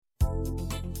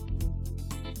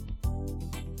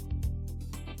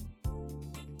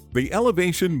The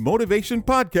Elevation Motivation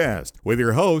Podcast with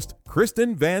your host,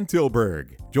 Kristen Van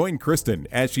Tilburg. Join Kristen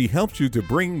as she helps you to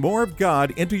bring more of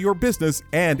God into your business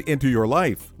and into your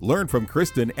life. Learn from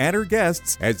Kristen and her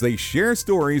guests as they share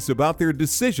stories about their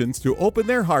decisions to open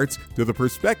their hearts to the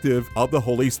perspective of the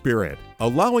Holy Spirit.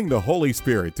 Allowing the Holy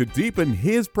Spirit to deepen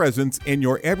His presence in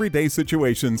your everyday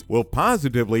situations will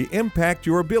positively impact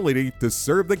your ability to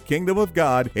serve the kingdom of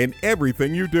God in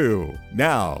everything you do.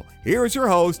 Now, here is your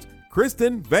host,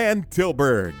 Kristen Van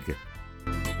Tilburg.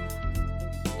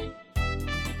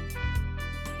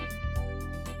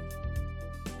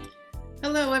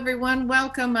 Hello, everyone.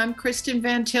 Welcome. I'm Kristen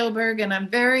Van Tilburg, and I'm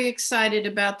very excited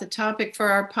about the topic for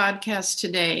our podcast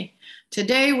today.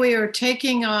 Today, we are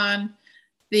taking on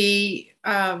the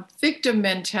victim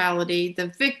mentality,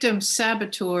 the victim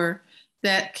saboteur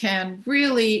that can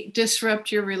really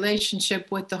disrupt your relationship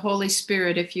with the Holy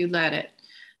Spirit if you let it.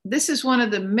 This is one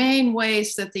of the main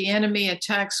ways that the enemy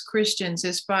attacks Christians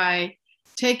is by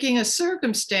taking a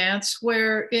circumstance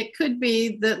where it could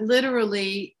be that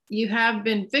literally you have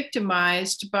been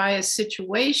victimized by a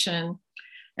situation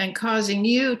and causing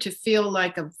you to feel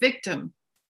like a victim,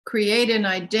 create an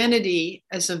identity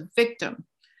as a victim.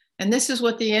 And this is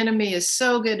what the enemy is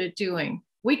so good at doing.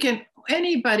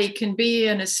 Anybody can be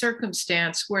in a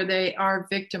circumstance where they are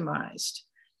victimized.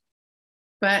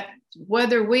 But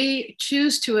whether we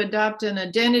choose to adopt an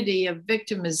identity of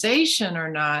victimization or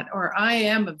not, or I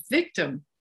am a victim,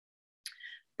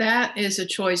 that is a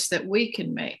choice that we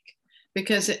can make,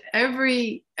 because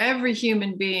every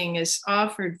human being is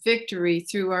offered victory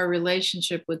through our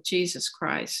relationship with Jesus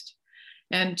Christ.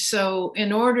 And so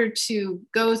in order to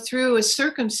go through a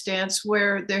circumstance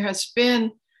where there has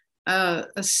been a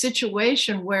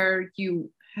situation where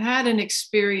you had an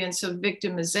experience of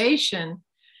victimization,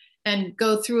 and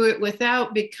go through it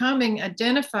without becoming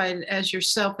identified as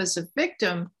yourself as a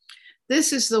victim,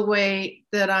 this is the way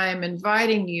that I am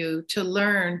inviting you to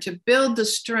learn to build the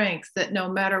strength that no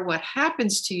matter what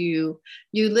happens to you,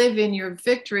 you live in your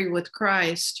victory with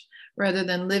Christ rather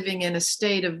than living in a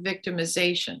state of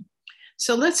victimization.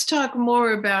 So let's talk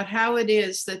more about how it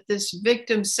is that this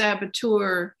victim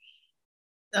saboteur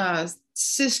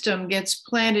system gets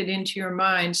planted into your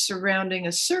mind surrounding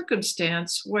a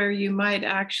circumstance where you might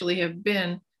actually have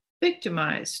been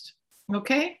victimized.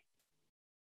 Okay?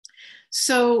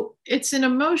 So it's an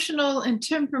emotional and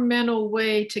temperamental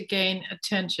way to gain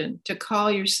attention, to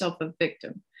call yourself a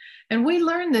victim. And we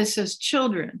learn this as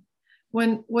children.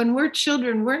 When we're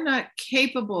children, we're not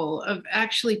capable of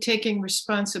actually taking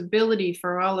responsibility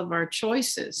for all of our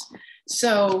choices.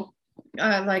 So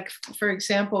like, for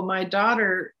example, my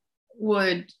daughter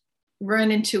would run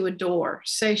into a door.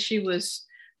 Say she was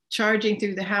charging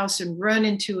through the house and run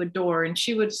into a door, and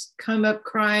she would come up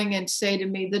crying and say to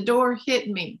me, "The door hit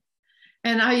me."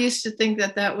 And I used to think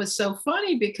that that was so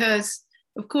funny because,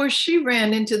 of course, she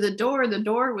ran into the door. The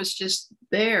door was just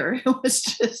there. It was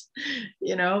just,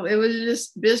 it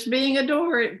was just being a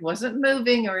door. It wasn't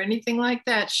moving or anything like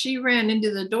that. She ran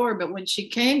into the door, but when she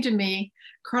came to me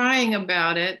crying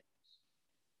about it,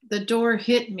 "The door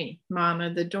hit me,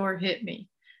 Mama, the door hit me."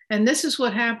 And this is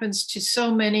what happens to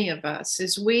so many of us,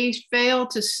 is we fail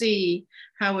to see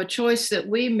how a choice that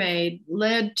we made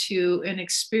led to an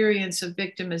experience of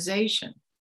victimization.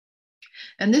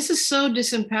 And this is so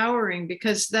disempowering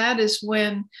because that is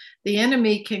when the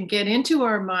enemy can get into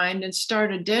our mind and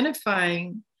start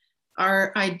identifying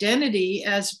our identity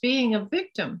as being a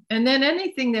victim. And then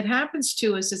anything that happens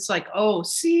to us, it's like, "Oh,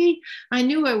 see, I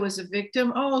knew I was a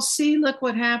victim. Oh, see, look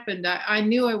what happened. I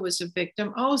knew I was a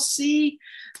victim. Oh, see,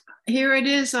 here it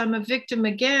is. I'm a victim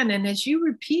again." And as you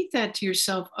repeat that to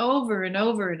yourself over and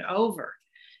over and over,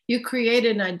 you create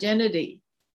an identity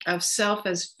of self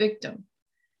as victim.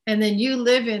 And then you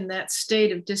live in that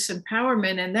state of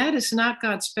disempowerment. And that is not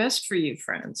God's best for you,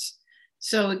 friends.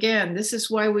 So again, this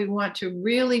is why we want to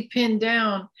really pin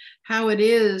down how it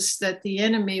is that the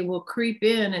enemy will creep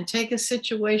in and take a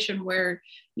situation where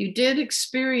you did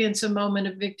experience a moment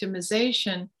of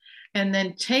victimization and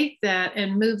then take that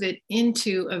and move it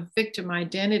into a victim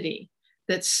identity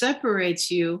that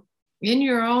separates you in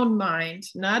your own mind,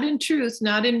 not in truth,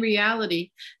 not in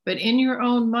reality, but in your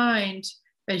own mind.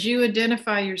 As you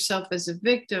identify yourself as a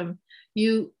victim,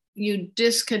 you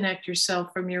disconnect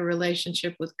yourself from your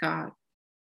relationship with God.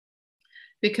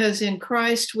 Because in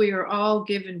Christ, we are all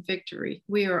given victory.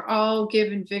 We are all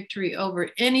given victory over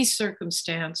any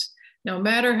circumstance, no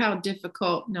matter how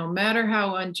difficult, no matter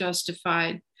how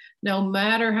unjustified, no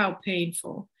matter how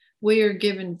painful. We are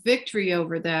given victory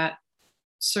over that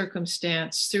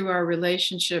circumstance through our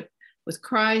relationship with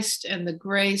Christ and the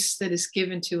grace that is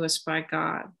given to us by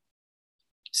God.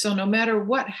 So no matter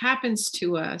what happens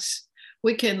to us,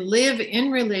 we can live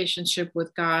in relationship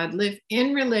with God, live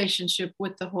in relationship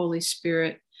with the Holy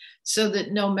Spirit, so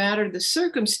that no matter the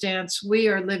circumstance, we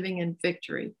are living in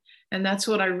victory. And that's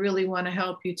what I really want to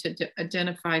help you to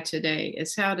identify today,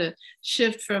 is how to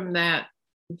shift from that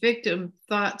victim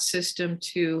thought system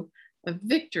to a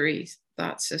victory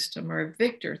thought system, or a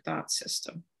victor thought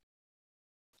system.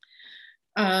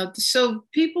 So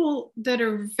people that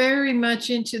are very much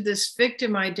into this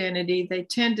victim identity, they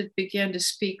tend to begin to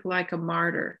speak like a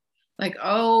martyr. Like,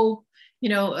 oh,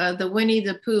 the Winnie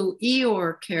the Pooh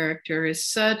Eeyore character is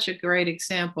such a great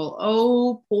example.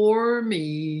 Oh, poor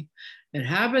me. It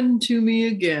happened to me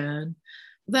again.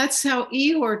 That's how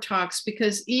Eeyore talks,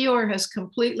 because Eeyore has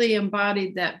completely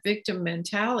embodied that victim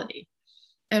mentality.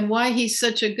 And why he's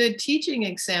such a good teaching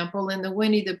example in the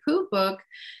Winnie the Pooh book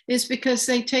is because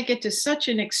they take it to such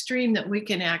an extreme that we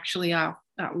can actually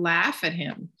laugh at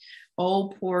him.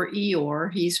 Oh, poor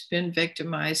Eeyore, he's been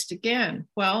victimized again.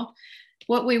 Well,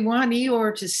 what we want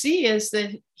Eeyore to see is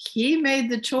that he made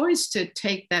the choice to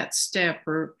take that step,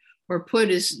 or put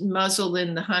his muzzle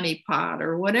in the honey pot,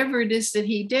 or whatever it is that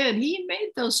he did. He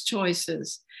made those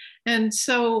choices. And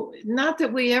so, not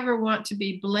that we ever want to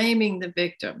be blaming the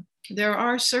victim. There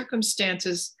are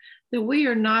circumstances that we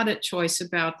are not at choice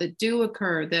about, that do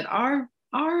occur, that are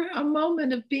a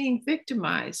moment of being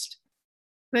victimized.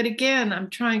 But again, I'm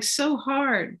trying so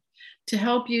hard to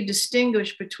help you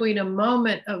distinguish between a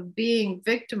moment of being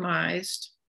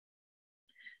victimized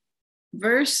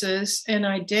versus an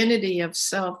identity of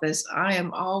self as I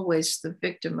am always the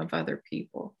victim of other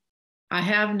people. I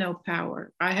have no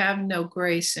power. I have no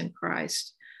grace in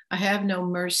Christ. I have no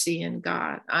mercy in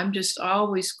God. I'm just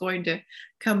always going to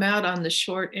come out on the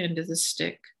short end of the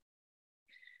stick.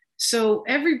 So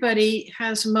everybody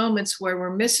has moments where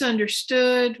we're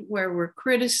misunderstood, where we're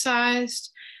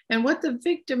criticized. And what the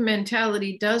victim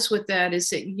mentality does with that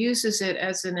is it uses it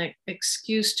as an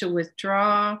excuse to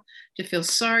withdraw, to feel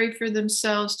sorry for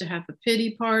themselves, to have a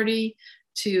pity party,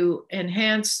 to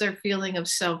enhance their feeling of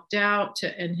self-doubt,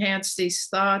 to enhance these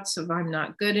thoughts of I'm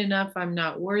not good enough, I'm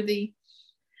not worthy.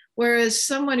 Whereas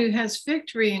someone who has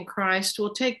victory in Christ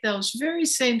will take those very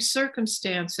same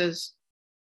circumstances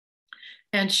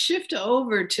and shift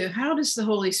over to, how does the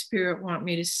Holy Spirit want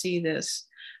me to see this?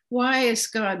 Why is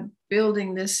God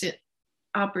building this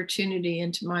opportunity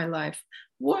into my life?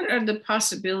 What are the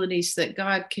possibilities that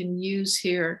God can use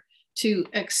here to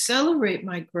accelerate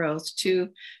my growth, to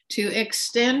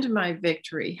extend my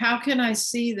victory? How can I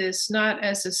see this not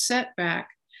as a setback,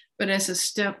 but as a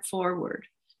step forward?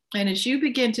 And as you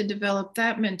begin to develop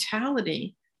that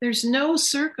mentality, there's no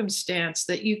circumstance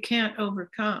that you can't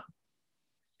overcome.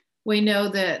 We know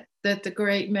that the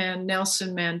great man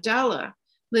Nelson Mandela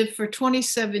lived for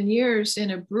 27 years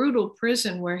in a brutal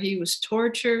prison where he was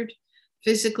tortured,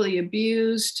 physically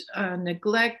abused,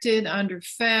 neglected,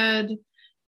 underfed,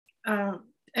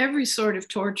 every sort of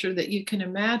torture that you can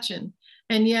imagine.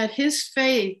 And yet his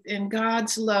faith in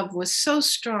God's love was so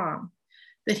strong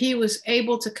that he was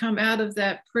able to come out of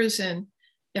that prison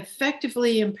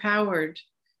effectively empowered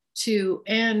to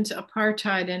end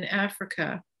apartheid in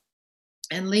Africa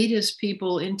and lead his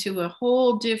people into a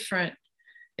whole different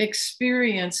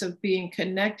experience of being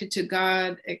connected to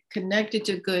God, connected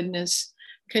to goodness,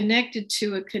 connected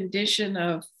to a condition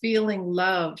of feeling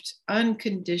loved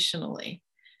unconditionally.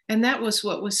 And that was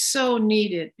what was so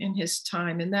needed in his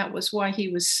time. And that was why he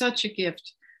was such a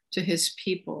gift to his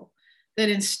people, that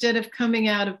instead of coming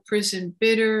out of prison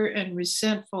bitter and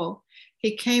resentful,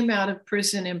 he came out of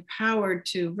prison empowered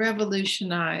to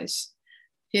revolutionize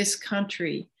his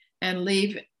country and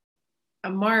leave a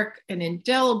mark, an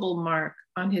indelible mark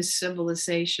on his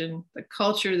civilization, the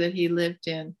culture that he lived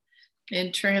in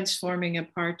transforming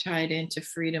apartheid into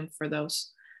freedom for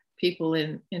those people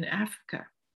in Africa.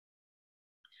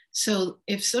 So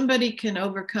if somebody can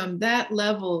overcome that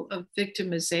level of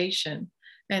victimization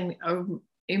and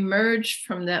emerge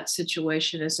from that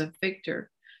situation as a victor,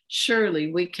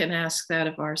 surely we can ask that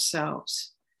of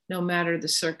ourselves, no matter the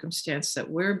circumstance that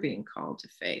we're being called to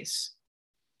face.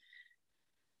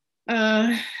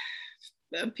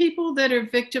 People that are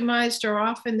victimized are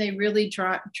often, they really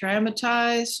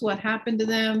dramatize what happened to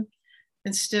them.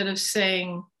 Instead of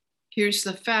saying, here's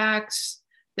the facts,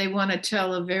 they want to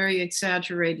tell a very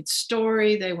exaggerated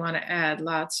story. They want to add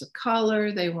lots of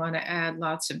color. They want to add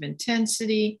lots of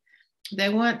intensity. They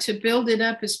want to build it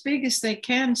up as big as they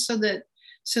can so that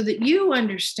you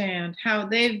understand how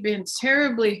they've been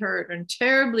terribly hurt and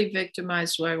terribly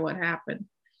victimized by what happened.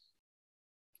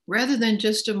 Rather than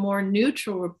just a more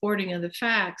neutral reporting of the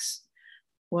facts,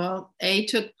 Well, A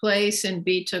took place and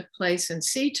B took place and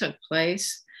C took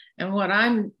place.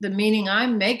 And the meaning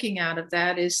I'm making out of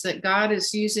that is that God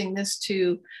is using this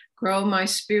to grow my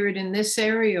spirit in this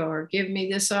area, or give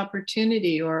me this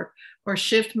opportunity, or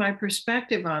shift my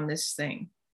perspective on this thing.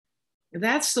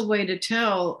 That's the way to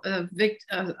tell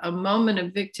a moment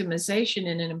of victimization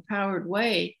in an empowered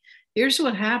way. Here's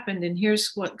what happened, and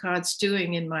here's what God's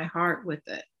doing in my heart with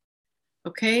it.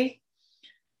 Okay?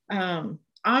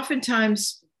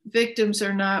 Oftentimes, victims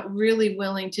are not really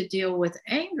willing to deal with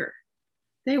anger.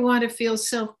 They want to feel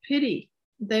self-pity.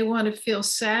 They want to feel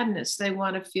sadness. They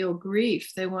want to feel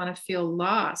grief. They want to feel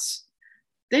loss.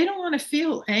 They don't want to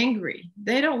feel angry.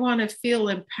 They don't want to feel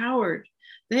empowered.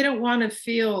 They don't want to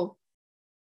feel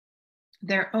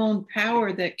their own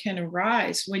power that can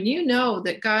arise. When you know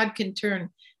that God can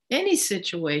turn any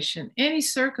situation, any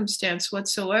circumstance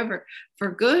whatsoever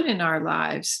for good in our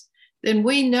lives, then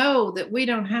we know that we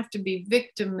don't have to be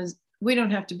victims. We don't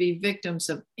have to be victims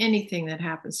of anything that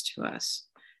happens to us.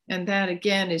 And that,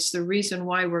 again, is the reason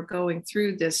why we're going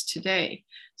through this today,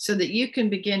 so that you can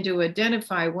begin to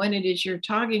identify when it is you're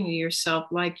talking to yourself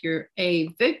like you're a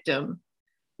victim,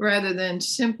 rather than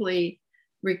simply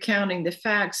recounting the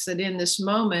facts that in this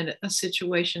moment a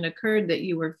situation occurred that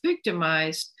you were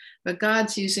victimized, but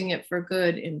God's using it for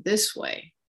good in this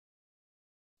way.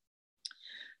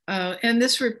 And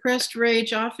this repressed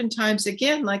rage, oftentimes,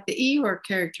 again, like the Eeyore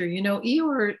character,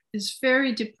 Eeyore is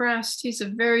very depressed. He's a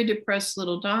very depressed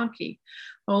little donkey.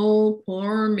 Oh,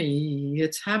 poor me,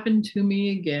 it's happened to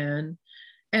me again.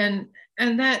 And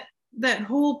that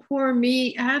whole poor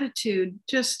me attitude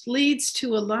just leads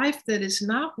to a life that is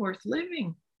not worth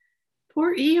living.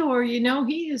 Poor Eeyore,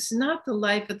 he is not the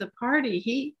life of the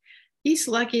party. He's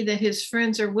lucky that his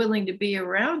friends are willing to be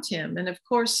around him. And of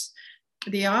course,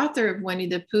 the author of Winnie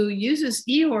the Pooh uses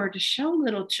Eeyore to show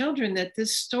little children that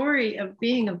this story of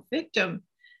being a victim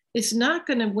is not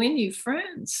going to win you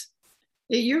friends.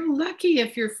 You're lucky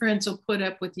if your friends will put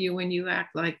up with you when you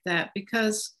act like that,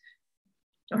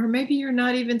 or maybe you're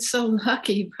not even so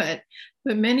lucky, but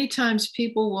many times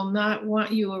people will not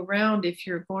want you around if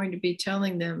you're going to be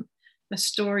telling them a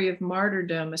story of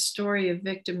martyrdom, a story of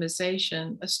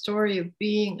victimization, a story of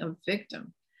being a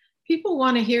victim. People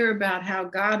want to hear about how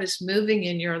God is moving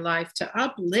in your life to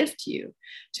uplift you,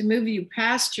 to move you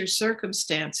past your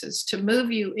circumstances, to move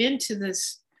you into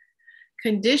this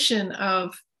condition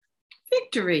of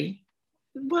victory.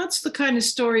 What's the kind of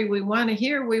story we want to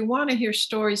hear? We want to hear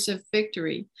stories of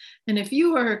victory. And if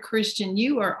you are a Christian,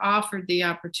 you are offered the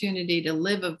opportunity to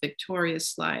live a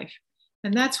victorious life.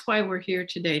 And that's why we're here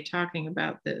today talking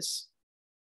about this.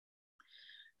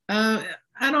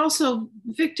 And also,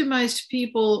 victimized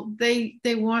people, they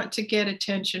want to get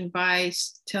attention by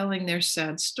telling their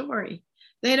sad story.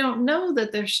 They don't know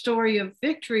that their story of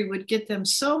victory would get them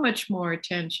so much more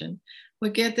attention,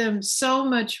 would get them so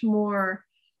much more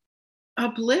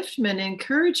upliftment,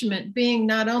 encouragement, being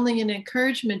not only an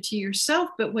encouragement to yourself,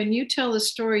 but when you tell a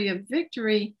story of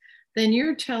victory, then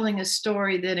you're telling a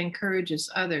story that encourages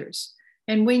others.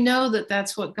 And we know that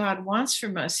that's what God wants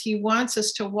from us. He wants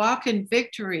us to walk in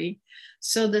victory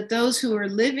so that those who are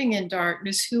living in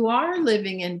darkness, who are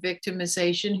living in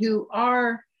victimization, who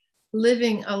are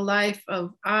living a life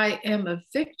of I am a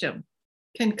victim,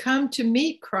 can come to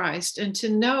meet Christ and to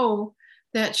know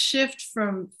that shift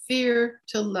from fear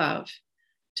to love,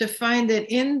 to find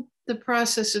that in the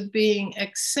process of being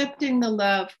accepting the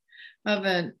love of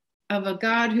a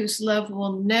God whose love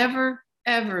will never,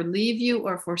 ever leave you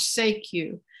or forsake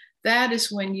you, that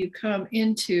is when you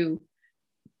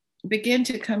begin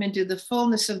to come into the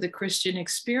fullness of the Christian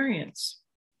experience,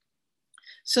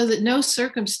 so that no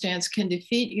circumstance can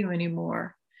defeat you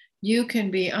anymore. You can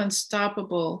be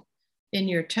unstoppable in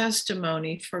your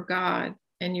testimony for God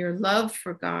and your love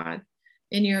for God,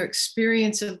 in your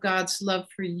experience of God's love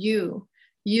for you.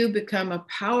 You become a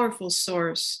powerful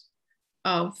source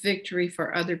of victory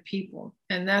for other people.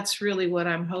 And that's really what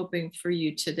I'm hoping for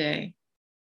you today.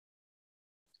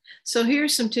 So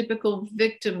here's some typical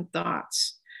victim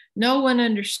thoughts. No one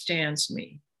understands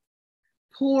me.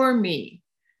 Poor me.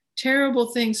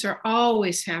 Terrible things are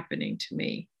always happening to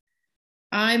me.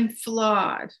 I'm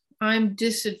flawed. I'm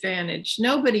disadvantaged.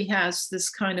 Nobody has this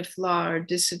kind of flaw or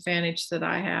disadvantage that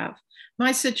I have.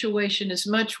 My situation is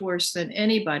much worse than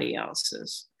anybody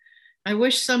else's. I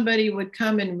wish somebody would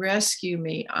come and rescue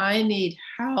me. I need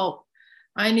help.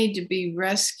 I need to be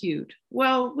rescued.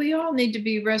 Well, we all need to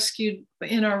be rescued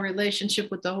in our relationship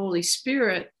with the Holy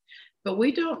Spirit, but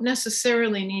we don't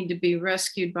necessarily need to be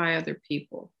rescued by other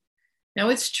people. Now,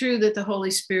 it's true that the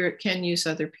Holy Spirit can use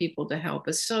other people to help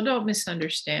us, so don't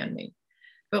misunderstand me.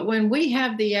 But when we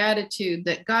have the attitude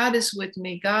that God is with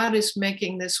me, God is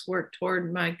making this work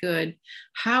toward my good,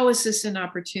 how is this an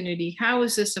opportunity? How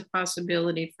is this a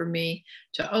possibility for me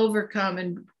to overcome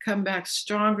and come back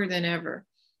stronger than ever?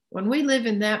 When we live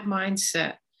in that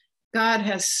mindset, God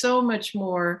has so much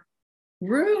more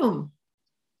room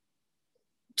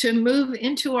to move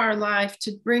into our life,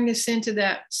 to bring us into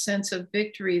that sense of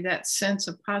victory, that sense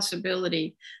of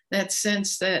possibility, that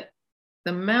sense that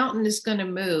the mountain is going to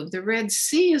move, the Red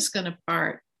Sea is going to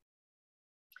part.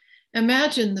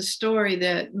 Imagine the story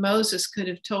that Moses could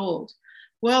have told.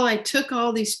 Well, I took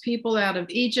all these people out of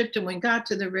Egypt and we got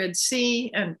to the Red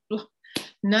Sea and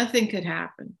nothing could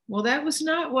happen. Well, that was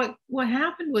not what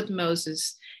happened with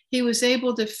Moses. He was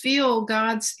able to feel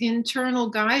God's internal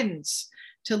guidance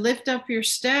to lift up your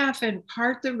staff and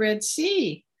part the Red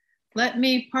Sea. Let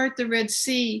me part the Red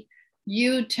Sea.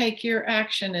 You take your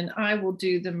action and I will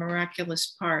do the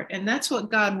miraculous part. And that's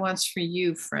what God wants for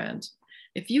you, friend.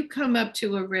 If you come up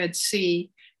to a Red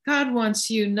Sea, God wants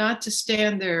you not to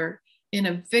stand there in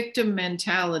a victim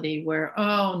mentality where,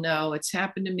 oh no, it's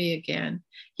happened to me again.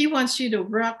 He wants you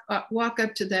to walk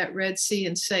up to that Red Sea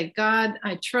and say, God,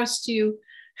 I trust you.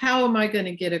 How am I going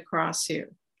to get across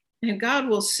here? And God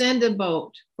will send a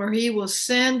boat, or he will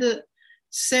send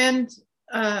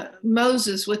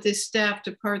Moses with his staff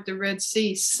to part the Red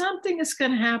Sea. Something is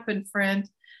going to happen, friend,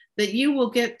 that you will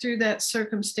get through that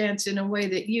circumstance in a way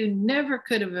that you never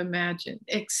could have imagined.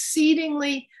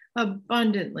 Exceedingly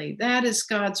abundantly. That is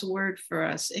God's word for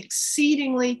us.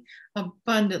 Exceedingly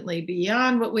abundantly,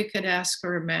 beyond what we could ask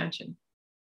or imagine.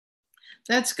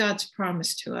 That's God's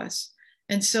promise to us.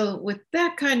 And so with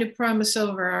that kind of promise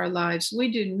over our lives, we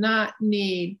do not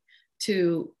need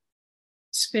to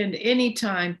spend any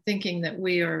time thinking that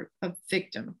we are a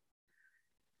victim.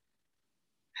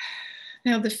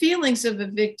 Now, the feelings of a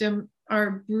victim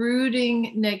are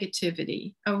brooding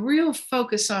negativity, a real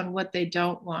focus on what they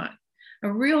don't want, a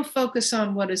real focus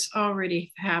on what has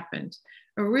already happened,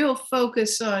 a real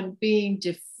focus on being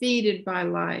defeated by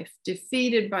life,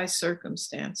 defeated by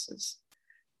circumstances.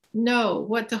 No,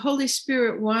 what the Holy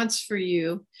Spirit wants for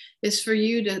you is for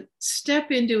you to step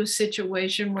into a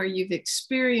situation where you've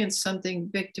experienced something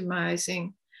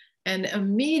victimizing and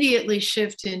immediately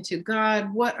shift into,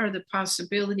 God, what are the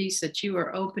possibilities that you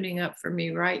are opening up for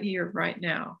me right here, right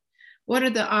now? What are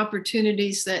the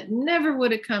opportunities that never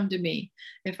would have come to me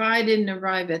if I didn't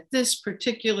arrive at this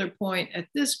particular point, at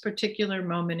this particular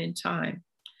moment in time?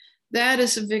 That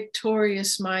is a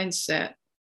victorious mindset,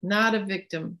 not a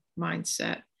victim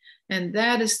mindset. And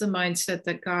that is the mindset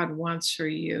that God wants for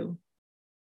you.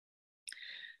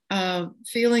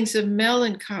 Feelings of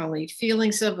melancholy,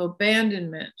 feelings of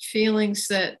abandonment, feelings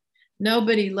that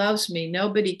nobody loves me,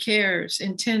 nobody cares,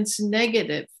 intense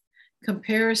negative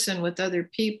comparison with other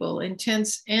people,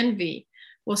 intense envy.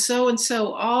 Well,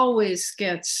 so-and-so always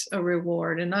gets a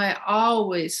reward and I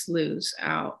always lose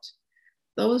out.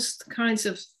 Those kinds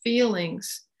of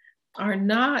feelings are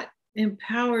not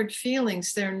empowered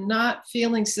feelings. They're not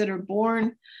feelings that are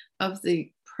born of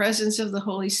the presence of the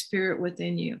Holy Spirit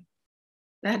within you.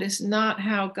 That is not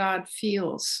how God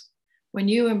feels. When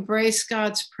you embrace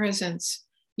God's presence,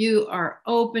 you are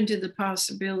open to the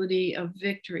possibility of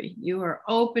victory. You are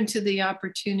open to the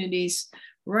opportunities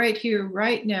right here,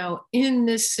 right now, in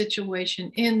this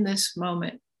situation, in this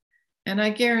moment. And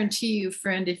I guarantee you,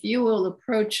 friend, if you will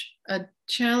approach a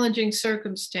challenging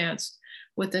circumstance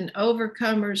with an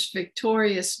overcomer's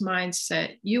victorious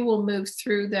mindset, you will move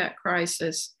through that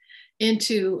crisis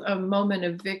into a moment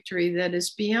of victory that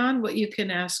is beyond what you can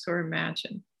ask or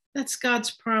imagine. That's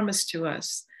God's promise to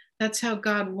us. That's how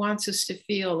God wants us to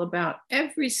feel about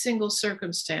every single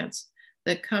circumstance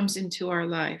that comes into our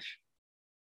life.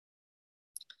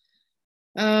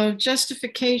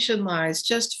 Justification lies.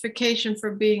 Justification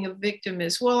for being a victim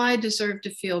is, well, I deserve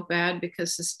to feel bad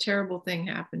because this terrible thing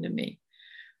happened to me.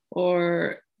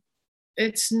 Or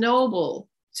it's noble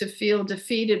to feel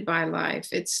defeated by life.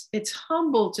 It's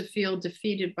humble to feel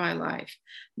defeated by life.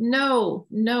 No,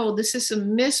 this is a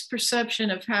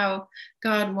misperception of how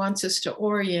God wants us to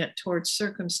orient towards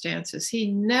circumstances.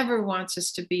 He never wants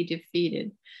us to be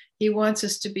defeated. He wants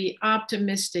us to be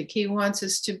optimistic. He wants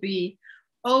us to be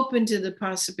open to the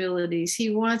possibilities.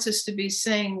 He wants us to be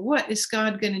saying, what is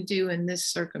God going to do in this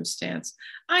circumstance?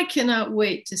 I cannot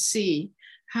wait to see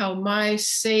how my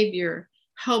Savior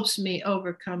helps me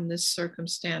overcome this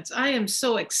circumstance. I am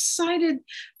so excited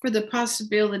for the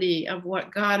possibility of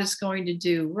what God is going to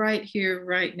do right here,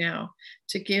 right now,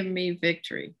 to give me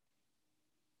victory.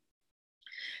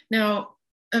 Now,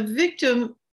 a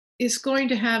victim is going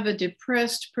to have a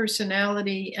depressed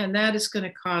personality, and that is going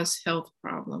to cause health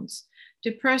problems.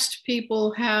 Depressed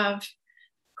people have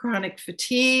chronic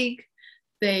fatigue.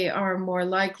 They are more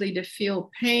likely to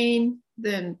feel pain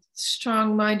than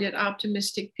strong-minded,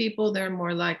 optimistic people. They're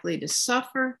more likely to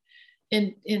suffer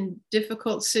in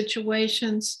difficult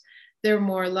situations. They're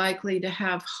more likely to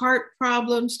have heart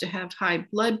problems, to have high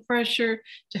blood pressure,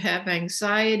 to have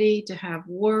anxiety, to have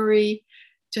worry,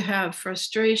 to have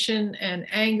frustration and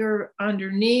anger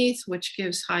underneath, which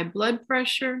gives high blood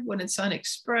pressure when it's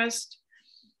unexpressed.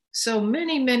 So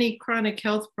many chronic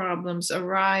health problems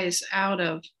arise out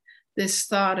of this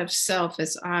thought of self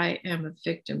as I am a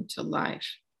victim to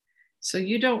life. So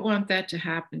you don't want that to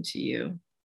happen to you.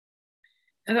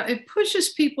 And it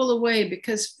pushes people away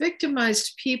because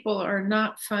victimized people are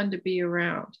not fun to be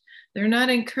around. They're not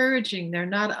encouraging, they're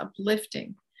not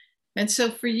uplifting. And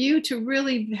so for you to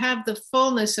really have the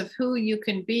fullness of who you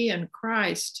can be in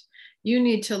Christ, you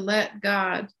need to let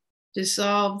God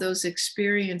dissolve those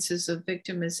experiences of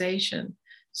victimization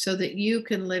so that you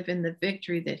can live in the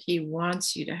victory that he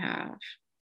wants you to have.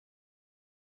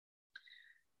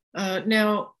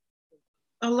 Now,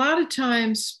 a lot of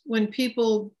times when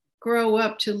people grow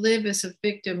up to live as a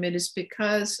victim, it is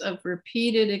because of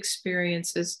repeated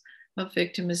experiences of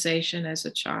victimization as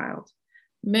a child.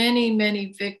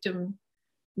 Many victim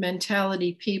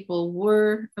mentality people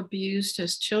were abused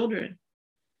as children.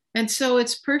 And so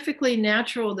it's perfectly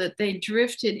natural that they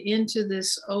drifted into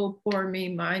this, oh, poor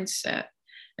me mindset.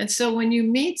 And so when you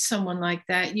meet someone like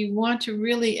that, you want to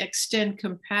really extend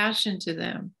compassion to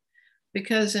them,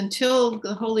 because until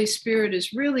the Holy Spirit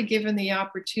is really given the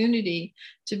opportunity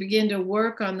to begin to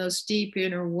work on those deep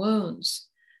inner wounds,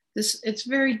 it's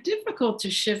very difficult to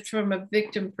shift from a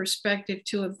victim perspective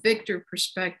to a victor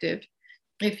perspective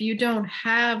if you don't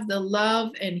have the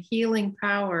love and healing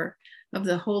power of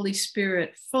the Holy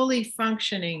Spirit fully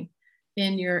functioning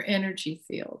in your energy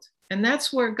field. And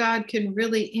that's where God can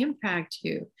really impact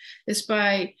you, is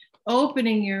by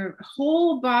opening your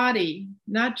whole body,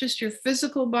 not just your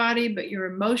physical body, but your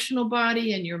emotional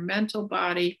body and your mental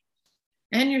body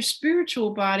and your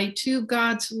spiritual body to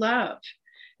God's love.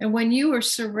 And when you are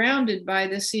surrounded by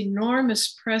this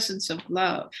enormous presence of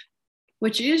love,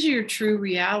 which is your true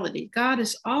reality, God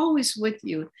is always with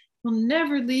you. He'll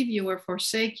never leave you or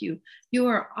forsake you. You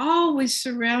are always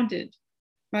surrounded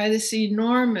by this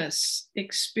enormous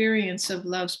experience of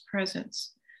love's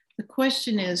presence. The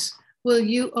question is, will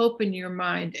you open your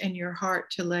mind and your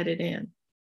heart to let it in?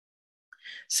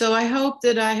 So I hope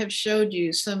that I have showed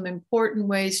you some important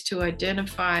ways to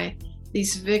identify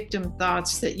these victim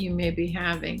thoughts that you may be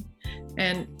having,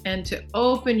 and to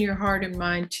open your heart and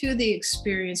mind to the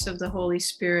experience of the Holy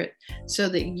Spirit so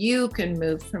that you can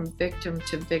move from victim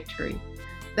to victory.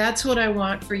 That's what I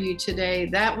want for you today.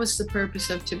 That was the purpose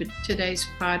of today's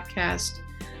podcast.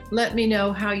 Let me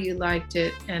know how you liked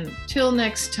it. And till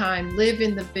next time, live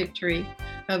in the victory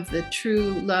of the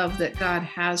true love that God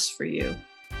has for you.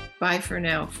 Bye for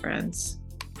now, friends.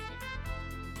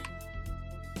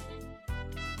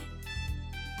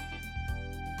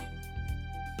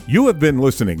 You have been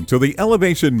listening to the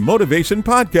Elevation Motivation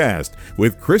Podcast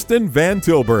with Kristen Van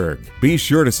Tilburg. Be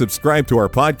sure to subscribe to our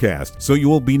podcast so you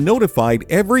will be notified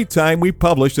every time we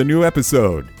publish a new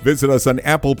episode. Visit us on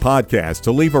Apple Podcasts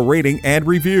to leave a rating and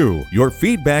review. Your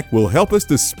feedback will help us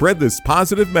to spread this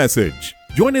positive message.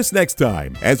 Join us next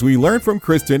time as we learn from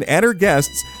Kristen and her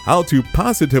guests how to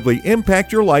positively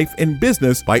impact your life and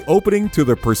business by opening to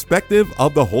the perspective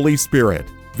of the Holy Spirit.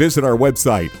 Visit our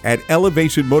website at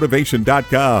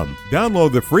elevationmotivation.com.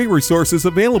 Download the free resources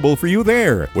available for you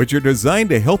there, which are designed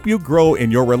to help you grow in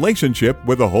your relationship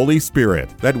with the Holy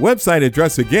Spirit. That website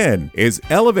address again is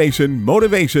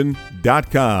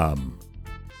elevationmotivation.com.